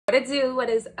What it do? What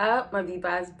is up, my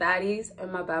BBossBaddies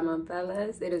and my bad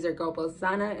fellas? It is your girl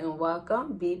Bosana, and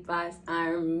welcome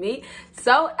BBossArmy.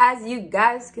 So as you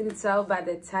guys can tell by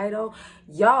the title,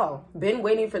 y'all been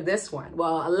waiting for this one.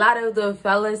 Well, a lot of the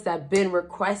fellas that been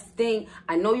requesting,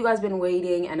 I know you guys been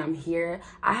waiting, and I'm here.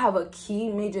 I have a key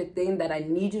major thing that I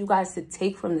need you guys to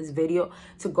take from this video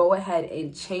to go ahead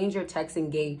and change your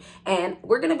texting game. And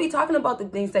we're gonna be talking about the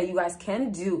things that you guys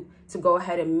can do to go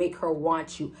ahead and make her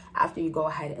want you after you go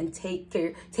ahead and text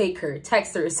her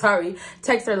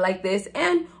like this.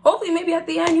 And hopefully maybe at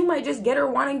the end you might just get her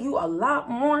wanting you a lot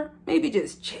more, maybe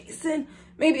just chasing,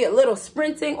 maybe a little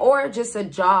sprinting, or just a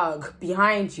jog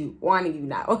behind you wanting you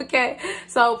now. Okay,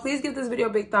 so please give this video a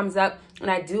big thumbs up.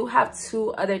 And I do have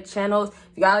 2 other channels.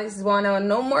 If you guys want to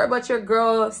know more about your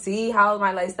girl, see how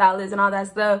my lifestyle is and all that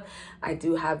stuff, I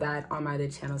do have that on my other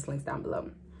channels, links down below.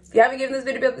 If you haven't given this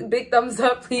video a big thumbs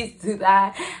up, please do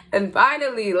that. And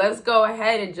finally, let's go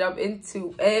ahead and jump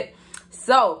into it.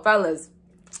 So, fellas,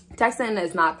 texting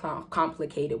is not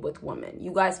complicated with women.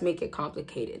 You guys make it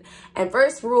complicated. And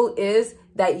first rule is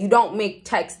that you don't make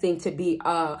texting to be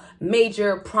a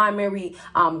major primary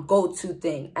go-to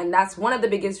thing. And that's one of the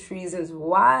biggest reasons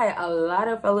why a lot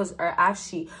of fellas are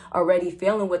actually already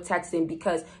failing with texting,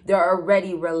 because they're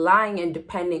already relying and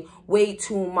depending way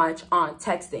too much on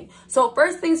texting. So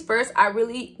first things first, I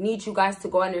really need you guys to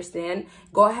go ahead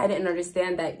and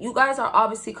understand that you guys are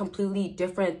obviously completely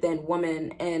different than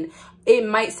women. And it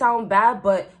might sound bad,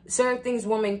 but certain things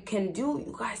women can do,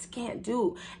 you guys can't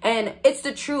do. And it's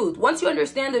the truth. Once you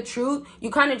understand the truth, you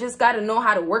kind of just got to know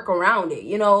how to work around it,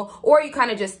 you know, or you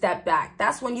kind of just step back.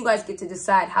 That's when you guys get to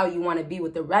decide how you want to be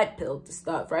with the red pill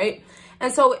stuff, right?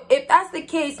 And so if that's the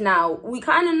case now, we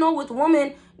kind of know with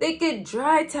women, they could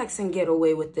dry text and get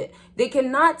away with it. They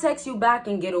cannot text you back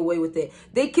and get away with it.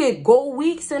 They could go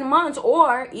weeks and months,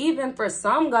 or even for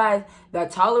some guys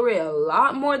that tolerate a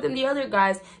lot more than the other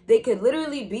guys, they could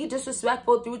literally be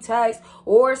disrespectful through text,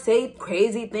 or say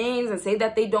crazy things and say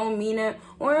that they don't mean it,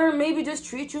 or maybe just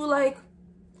treat you like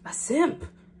a simp,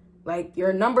 like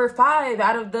you're number 5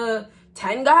 out of the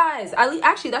 10 guys.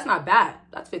 Actually, that's not bad.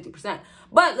 That's 50%.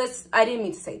 But I didn't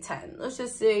mean to say 10. Let's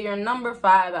just say you're number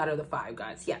 5 out of the 5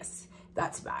 guys. Yes,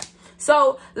 that's bad.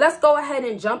 So let's go ahead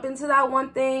and jump into that one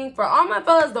thing. For all my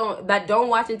fellas that don't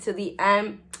watch it to the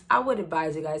end, I would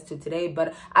advise you guys to today,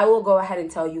 but I will go ahead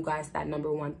and tell you guys that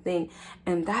number 1 thing.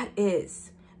 And that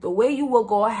is the way you will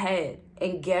go ahead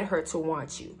and get her to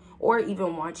want you, or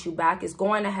even want you back, is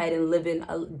going ahead and living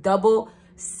a double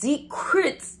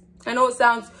secret. I know it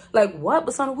sounds like, what,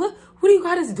 Bosana, what are you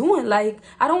guys doing? Like,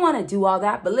 I don't want to do all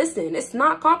that. But listen, it's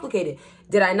not complicated.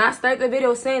 Did I not start the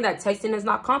video saying that texting is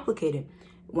not complicated?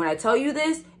 When I tell you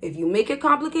this, if you make it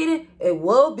complicated, it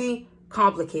will be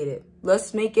complicated.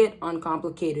 Let's make it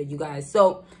uncomplicated, you guys.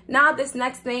 So now this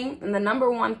next thing, and the number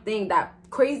 1 thing, that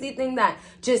crazy thing that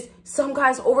just some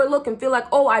guys overlook and feel like,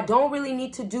 oh, I don't really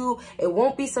need to do, it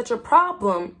won't be such a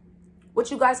problem. What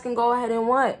you guys can go ahead and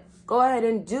what? Go ahead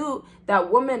and do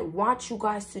that women want you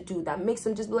guys to do, that makes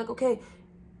them just be like, okay,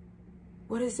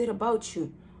 what is it about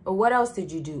you? Or what else did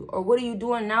you do? Or what are you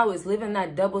doing now? Is living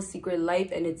that double secret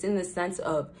life. And it's in the sense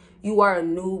of you are a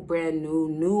brand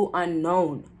new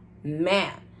unknown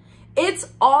man.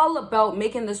 It's all about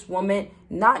making this woman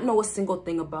not know a single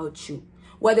thing about you.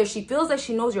 Whether she feels like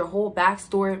she knows your whole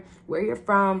backstory, where you're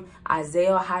from,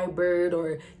 Isaiah Hybrid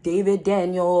or David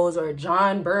Daniels or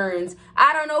John Burns,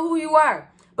 I don't know who you are.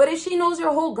 But if she knows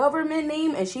your whole government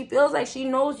name and she feels like she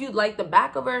knows you like the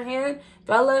back of her hand,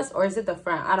 fellas, or is it the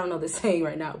front? I don't know the saying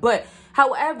right now. But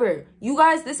however, you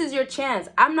guys, this is your chance.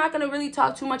 I'm not going to really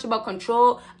talk too much about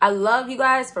control. I love you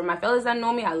guys. For my fellas that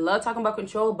know me, I love talking about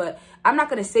control, but I'm not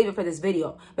going to save it for this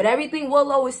video. But everything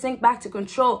will always sink back to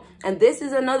control. And this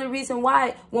is another reason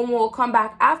why women will come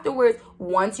back afterwards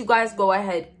once you guys go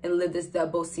ahead and live this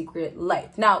double secret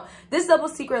life. Now, this double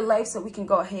secret life, so we can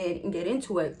go ahead and get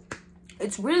into it.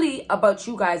 It's really about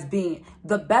you guys being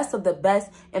the best of the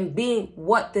best and being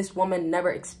what this woman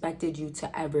never expected you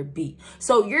to ever be.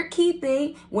 So your key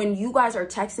thing when you guys are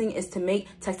texting is to make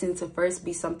texting to first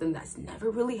be something that's never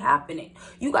really happening.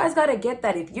 You guys got to get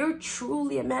that. If you're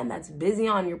truly a man that's busy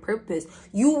on your purpose,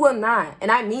 you will not. And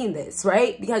I mean this,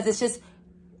 right? Because it's just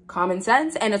common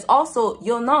sense. And it's also,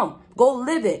 you'll know. Go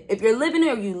live it. If you're living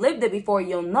it or you lived it before,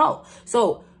 you'll know.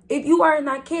 So if you are in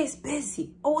that case,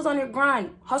 busy, always on your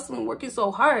grind, hustling, working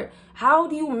so hard, how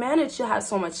do you manage to have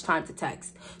so much time to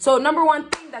text? So number 1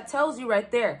 thing that tells you right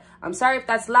there, I'm sorry if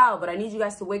that's loud, but I need you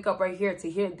guys to wake up right here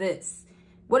to hear this.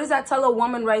 What does that tell a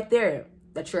woman right there?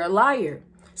 That you're a liar.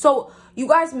 So you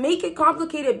guys make it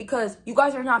complicated because you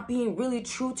guys are not being really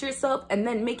true to yourself, and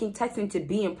then making texting to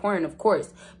be important, of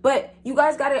course. But you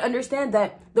guys got to understand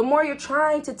that the more you're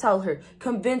trying to tell her,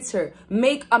 convince her,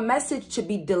 make a message to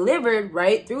be delivered,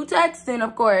 right, through texting,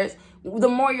 of course, the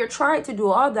more you're trying to do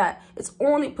all that, it's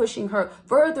only pushing her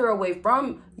further away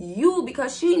from you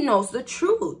because she knows the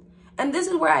truth. And this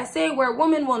is where I say where a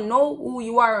woman will know who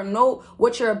you are or know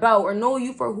what you're about or know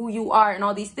you for who you are and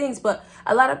all these things. But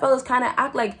a lot of fellas kind of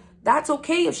act like that's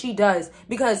okay if she does,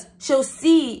 because she'll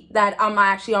see that I'm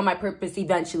actually on my purpose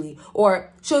eventually,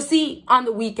 or she'll see on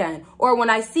the weekend, or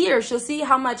when I see her, she'll see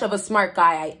how much of a smart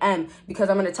guy I am because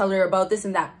I'm going to tell her about this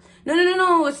and that.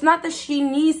 No. It's not that she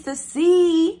needs to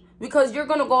see, because you're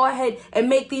going to go ahead and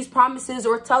make these promises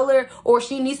or tell her, or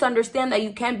she needs to understand that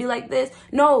you can't be like this.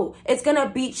 No, it's going to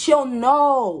be, she'll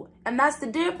know. And that's the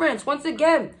difference. Once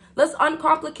again, let's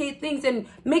uncomplicate things and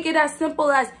make it as simple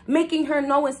as making her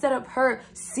know instead of her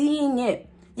seeing it.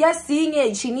 Yes, seeing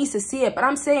it, she needs to see it. But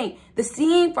I'm saying the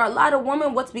seeing for a lot of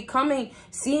women, what's becoming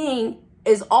seeing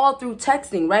is all through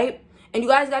texting, right? And you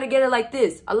guys got to get it like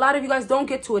this. A lot of you guys don't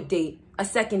get to a date, a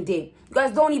second date. You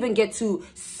guys don't even get to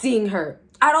seeing her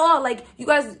at all. Like, you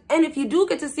guys, and if you do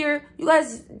get to see her, you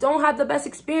guys don't have the best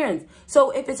experience. So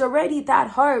if it's already that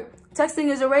hard, texting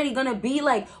is already going to be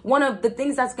like one of the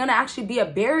things that's going to actually be a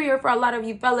barrier for a lot of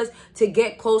you fellas to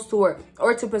get close to her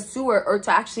or to pursue her or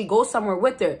to actually go somewhere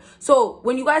with her. So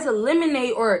when you guys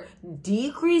eliminate or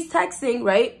decrease texting,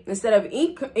 right, instead of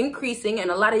increasing, and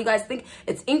a lot of you guys think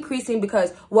it's increasing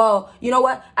because, well, you know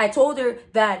what? I told her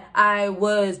that I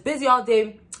was busy all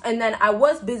day. And then I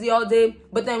was busy all day,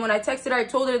 but then when I texted her, I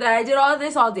told her that I did all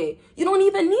this all day. You don't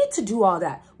even need to do all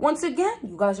that. Once again,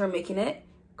 you guys are making it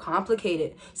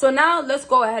complicated. So now let's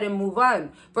go ahead and move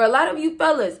on. For a lot of you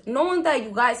fellas, knowing that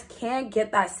you guys can't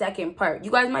get that second part,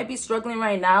 you guys might be struggling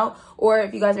right now, or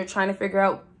if you guys are trying to figure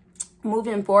out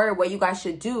moving forward what you guys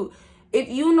should do. If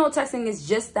you know texting is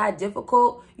just that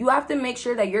difficult, you have to make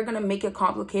sure that you're going to make it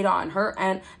complicated on her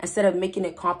end instead of making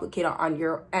it complicated on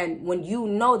your end, when you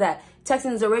know that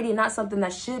texting is already not something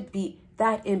that should be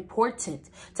that important.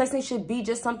 Texting should be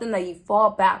just something that you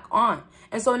fall back on.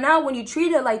 And so now when you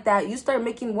treat it like that, you start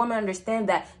making women understand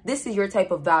that this is your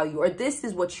type of value, or this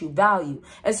is what you value.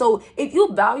 And so if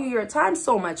you value your time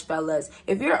so much, fellas,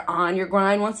 if you're on your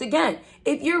grind, once again,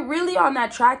 if you're really on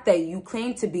that track that you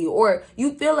claim to be, or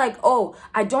you feel like, oh,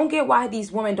 I don't get why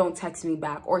these women don't text me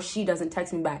back, or she doesn't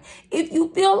text me back. If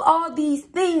you feel all these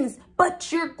things,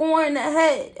 but you're going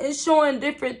ahead and showing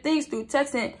different things through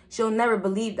texting, she'll never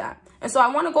believe that. And so I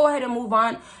want to go ahead and move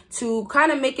on to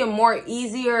kind of make it more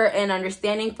easier and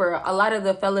understanding for a lot of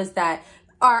the fellas that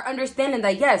are understanding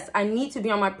that, yes, I need to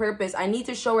be on my purpose. I need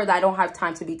to show her that I don't have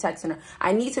time to be texting her.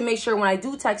 I need to make sure when I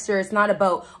do text her, it's not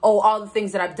about, oh, all the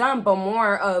things that I've done, but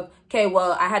more of, okay,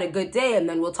 well, I had a good day and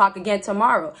then we'll talk again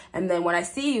tomorrow. And then when I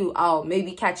see you, I'll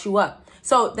maybe catch you up.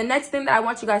 So the next thing that I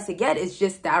want you guys to get is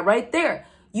just that right there.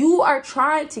 You are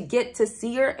trying to get to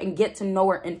see her and get to know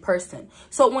her in person.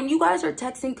 So when you guys are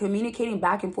texting, communicating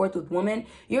back and forth with women,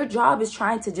 your job is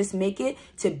trying to just make it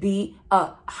to be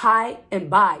a hi and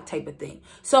bye type of thing.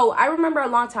 So I remember a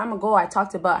long time ago, I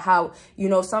talked about how, you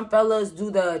know, some fellas do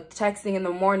the texting in the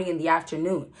morning and the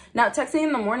afternoon. Now, texting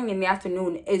in the morning and the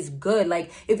afternoon is good.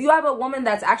 Like, if you have a woman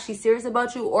that's actually serious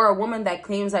about you, or a woman that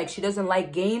claims like she doesn't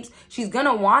like games, she's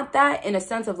gonna want that in a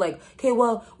sense of like, okay,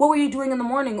 well, what were you doing in the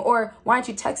morning? Or why don't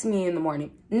you text me in the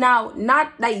morning? Now,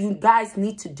 not that you guys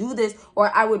need to do this,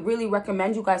 or I would really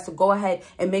recommend you guys to go ahead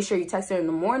and make sure you text her in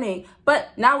the morning, but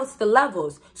now it's the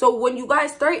levels. So when you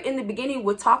guys start in the beginning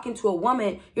with talking to a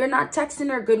woman, you're not texting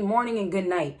her good morning and good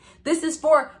night. This is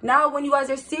for now when you guys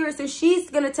are serious and she's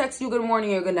gonna text you good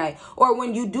morning or good night. Or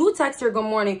when you do text her good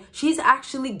morning, she's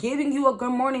actually giving you a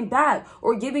good morning back,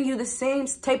 or giving you the same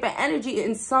type of energy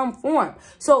in some form.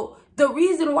 So the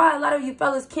reason why a lot of you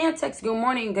fellas can't text good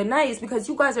morning and good night is because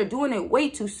you guys are doing it way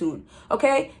too soon,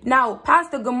 okay? Now,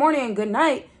 past the good morning and good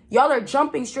night, y'all are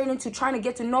jumping straight into trying to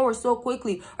get to know her so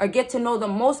quickly, or get to know the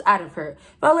most out of her.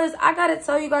 Fellas, I gotta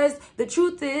tell you guys, the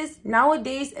truth is,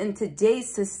 nowadays in today's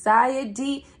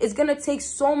society, it's gonna take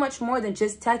so much more than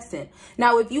just texting.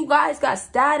 Now, if you guys got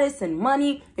status and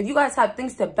money, if you guys have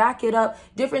things to back it up,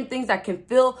 different things that can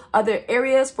fill other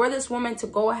areas for this woman to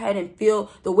go ahead and feel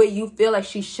the way you feel like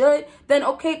she should, then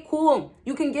okay, cool.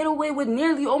 You can get away with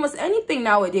nearly almost anything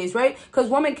nowadays, right? Because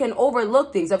women can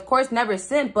overlook things. Of course, never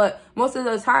simp, but most of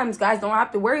the time, guys don't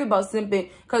have to worry about simping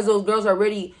because those girls are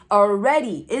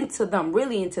already into them,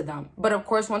 really into them. But of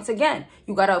course, once again,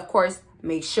 you gotta, of course,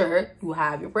 make sure you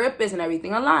have your purpose and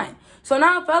everything aligned. So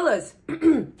now, fellas,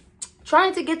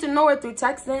 trying to get to know her through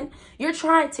texting. You're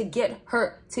trying to get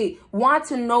her to want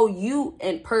to know you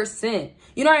in person.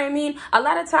 You know what I mean? A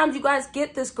lot of times you guys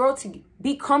get this girl to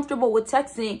be comfortable with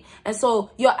texting, and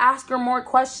so you'll ask her more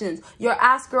questions. You'll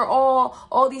ask her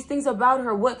all these things about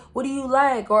her. What do you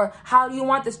like? Or how do you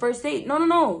want this first date?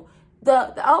 No.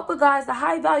 The alpha guys, the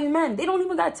high value men, they don't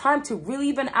even got time to really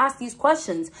even ask these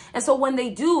questions. And so when they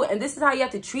do, and this is how you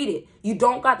have to treat it, you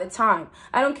don't got the time.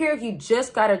 I don't care if you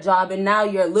just got a job and now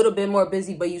you're a little bit more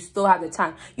busy, but you still have the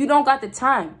time. You don't got the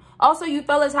time. Also, you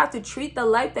fellas have to treat the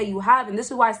life that you have. And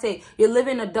this is why I say you're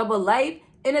living a double life,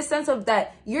 in a sense of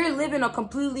that you're living a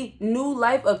completely new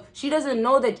life of she doesn't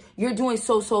know that you're doing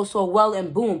so well,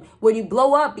 and boom, when you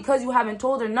blow up because you haven't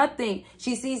told her nothing,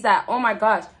 she sees that, oh my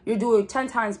gosh, you're doing 10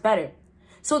 times better.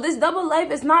 So this double life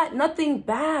is not nothing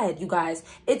bad, you guys.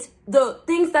 It's the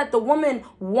things that the women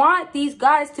want these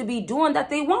guys to be doing that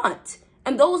they want.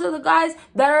 And those are the guys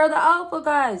that are the alpha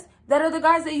guys. That are the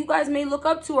guys that you guys may look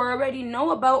up to or already know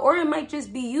about, or it might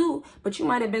just be you, but you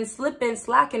might have been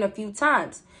slacking a few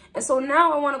times. And so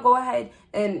now I want to go ahead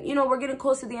and, you know, we're getting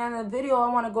close to the end of the video.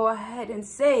 I want to go ahead and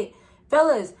say,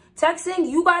 fellas, texting,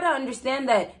 you got to understand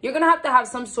that you're going to have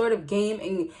some sort of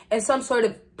game and some sort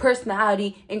of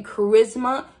personality and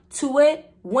charisma to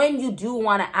it when you do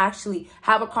want to actually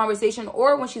have a conversation,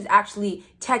 or when she's actually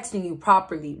texting you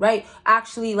properly, right?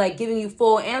 Actually like giving you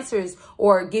full answers,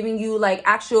 or giving you like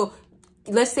actual,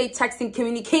 let's say, texting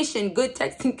communication, good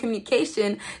texting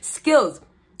communication skills.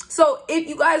 So if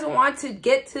you guys want to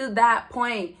get to that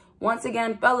point, once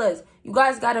again, fellas, you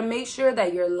guys got to make sure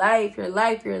that your life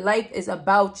is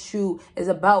about you, is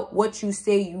about what you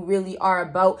say you really are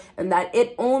about, and that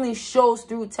it only shows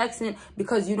through texting,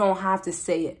 because you don't have to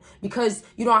say it, because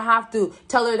you don't have to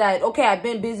tell her that, okay, I've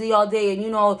been busy all day and,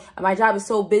 you know, my job is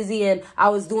so busy and I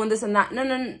was doing this and that.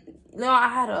 No, I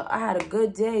had a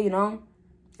good day, you know,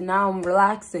 and now I'm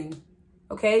relaxing.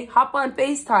 Okay, hop on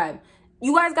FaceTime.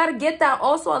 You guys got to get that.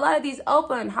 Also, a lot of these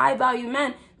alpha and high value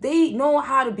men, they know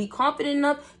how to be confident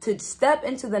enough to step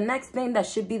into the next thing that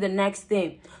should be the next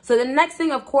thing. So the next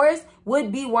thing, of course,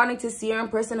 would be wanting to see her in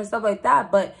person and stuff like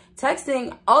that. But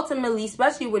texting, ultimately,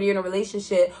 especially when you're in a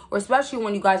relationship, or especially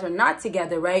when you guys are not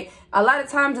together, right? A lot of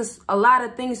times it's a lot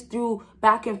of things through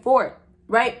back and forth,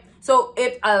 right? So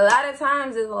if a lot of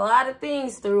times there's a lot of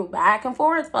things through back and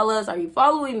forth, fellas, are you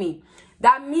following me?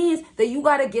 That means that you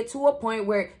got to get to a point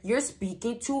where you're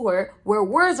speaking to her, where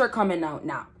words are coming out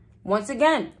now. Once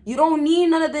again, you don't need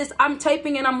none of this, I'm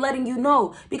typing and I'm letting you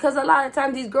know, because a lot of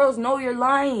times these girls know you're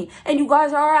lying, and you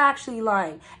guys are actually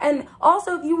lying. And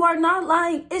also, if you are not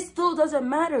lying, it still doesn't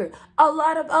matter. A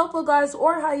lot of alpha guys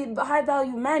or high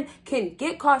value men can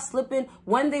get caught slipping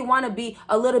when they want to be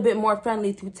a little bit more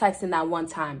friendly through texting that one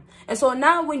time. And so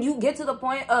now when you get to the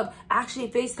point of actually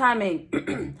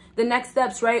FaceTiming, the next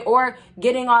steps, right, or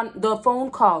getting on the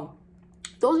phone call,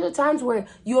 those are the times where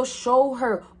you'll show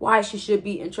her why she should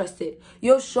be interested.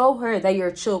 You'll show her that you're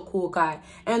a chill, cool guy.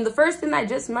 And the first thing I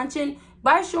just mentioned,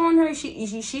 by showing her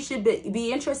she should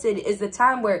be interested, is the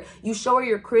time where you show her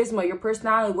your charisma, your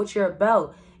personality, what you're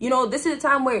about. You know, this is a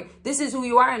time where this is who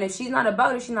you are, and if she's not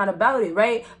about it, she's not about it,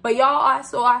 right? But y'all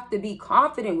also have to be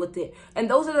confident with it. And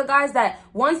those are the guys that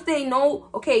once they know,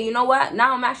 okay, you know what?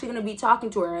 Now I'm actually going to be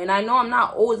talking to her, and I know I'm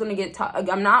not always going to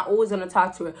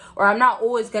talk to her, or I'm not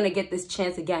always going to get this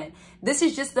chance again. This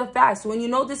is just the facts. When you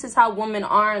know this is how women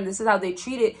are and this is how they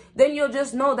treat it, then you'll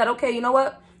just know that, okay, you know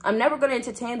what? I'm never going to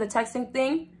entertain the texting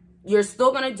thing. You're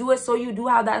still going to do it, so you do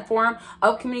have that form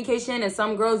of communication, and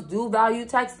some girls do value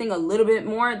texting a little bit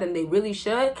more than they really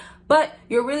should, but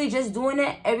you're really just doing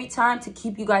it every time to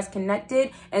keep you guys connected,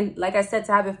 and like I said,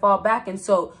 to have it fall back. And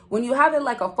so when you have it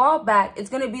like a fallback, it's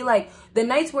going to be like the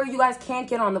nights where you guys can't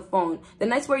get on the phone, the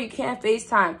nights where you can't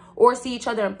FaceTime or see each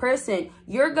other in person,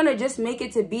 you're going to just make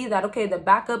it to be that, okay, the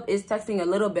backup is texting a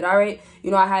little bit, all right, you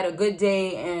know, I had a good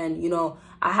day, and, you know,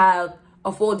 I have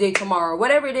a full day tomorrow,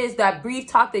 whatever it is, that brief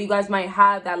talk that you guys might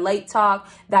have, that light talk,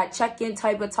 that check-in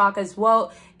type of talk as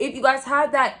well. If you guys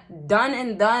have that done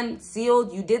and done,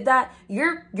 sealed, you did that,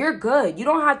 you're good. You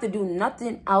don't have to do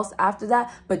nothing else after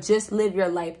that, but just live your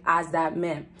life as that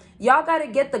man. Y'all got to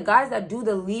get the guys that do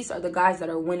the least are the guys that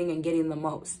are winning and getting the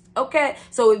most. Okay,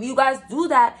 so if you guys do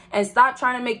that and stop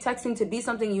trying to make texting to be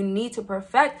something you need to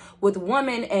perfect with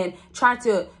women and trying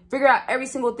to figure out every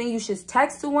single thing you should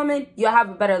text to women, you'll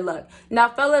have a better luck. Now,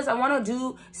 fellas, I want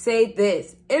to say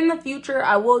this. In the future,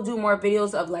 I will do more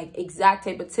videos of like exact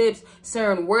type of tips,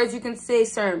 certain words you can say,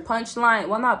 certain punchline,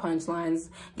 well, not punchlines,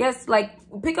 guess like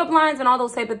pickup lines and all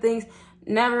those type of things.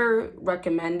 Never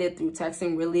recommend it through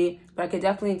texting, really, but I could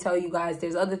definitely tell you guys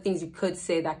there's other things you could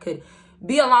say that could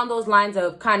be along those lines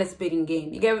of kind of spitting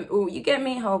game. You get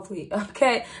me? Hopefully.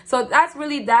 Okay. So that's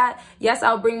really that. Yes,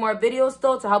 I'll bring more videos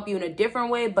though to help you in a different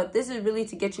way, but this is really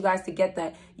to get you guys to get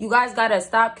that. You guys got to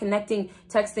stop connecting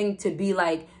texting to be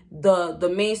like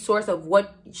the main source of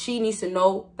what she needs to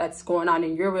know that's going on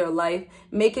in your real life.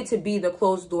 Make it to be the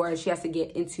closed door and she has to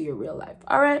get into your real life.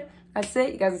 All right. That's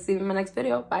it. You guys will see me in my next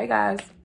video. Bye, guys.